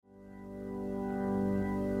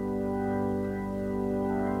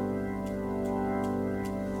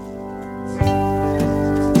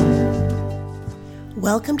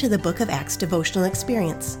Welcome to the Book of Acts devotional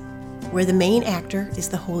experience, where the main actor is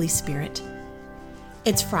the Holy Spirit.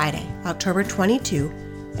 It's Friday, October 22,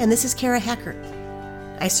 and this is Kara Hackert.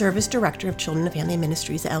 I serve as Director of Children and Family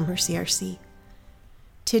Ministries at Elmhurst CRC.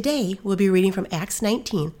 Today, we'll be reading from Acts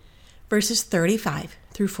 19, verses 35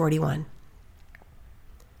 through 41.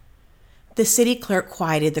 The city clerk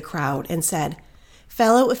quieted the crowd and said,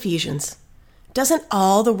 "Fellow Ephesians, doesn't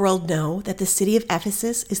all the world know that the city of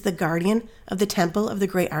Ephesus is the guardian of the temple of the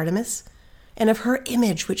great Artemis, and of her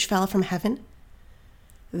image which fell from heaven?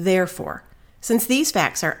 Therefore, since these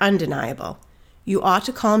facts are undeniable, you ought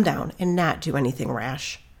to calm down and not do anything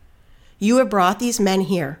rash. You have brought these men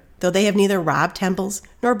here, though they have neither robbed temples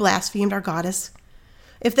nor blasphemed our goddess.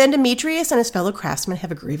 If then Demetrius and his fellow craftsmen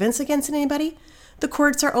have a grievance against anybody, the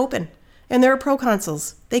courts are open, and there are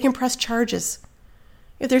proconsuls. They can press charges.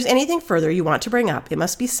 If there's anything further you want to bring up, it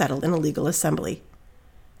must be settled in a legal assembly.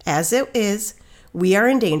 As it is, we are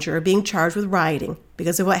in danger of being charged with rioting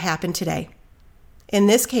because of what happened today. In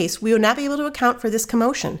this case, we will not be able to account for this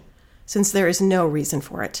commotion, since there is no reason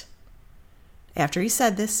for it." After he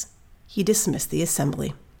said this, he dismissed the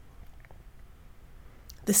assembly.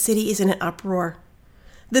 The city is in an uproar.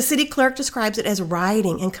 The city clerk describes it as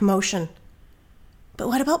rioting and commotion. But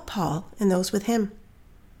what about Paul and those with him?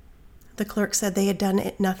 The clerk said they had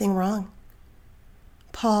done nothing wrong.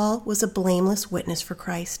 Paul was a blameless witness for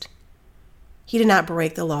Christ. He did not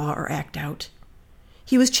break the law or act out.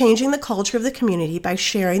 He was changing the culture of the community by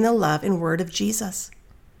sharing the love and word of Jesus.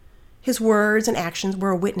 His words and actions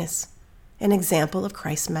were a witness, an example of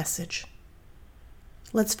Christ's message.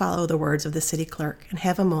 Let's follow the words of the city clerk and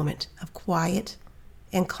have a moment of quiet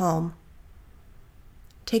and calm.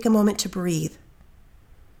 Take a moment to breathe.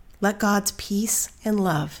 Let God's peace and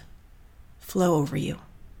love flow over you.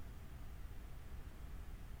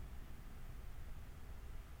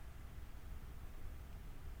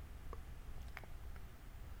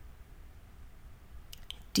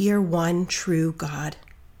 Dear one true God,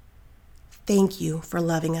 thank you for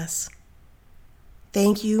loving us.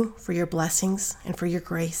 Thank you for your blessings and for your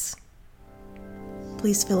grace.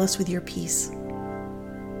 Please fill us with your peace.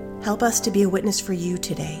 Help us to be a witness for you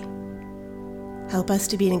today. Help us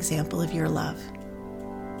to be an example of your love.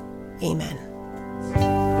 Amen.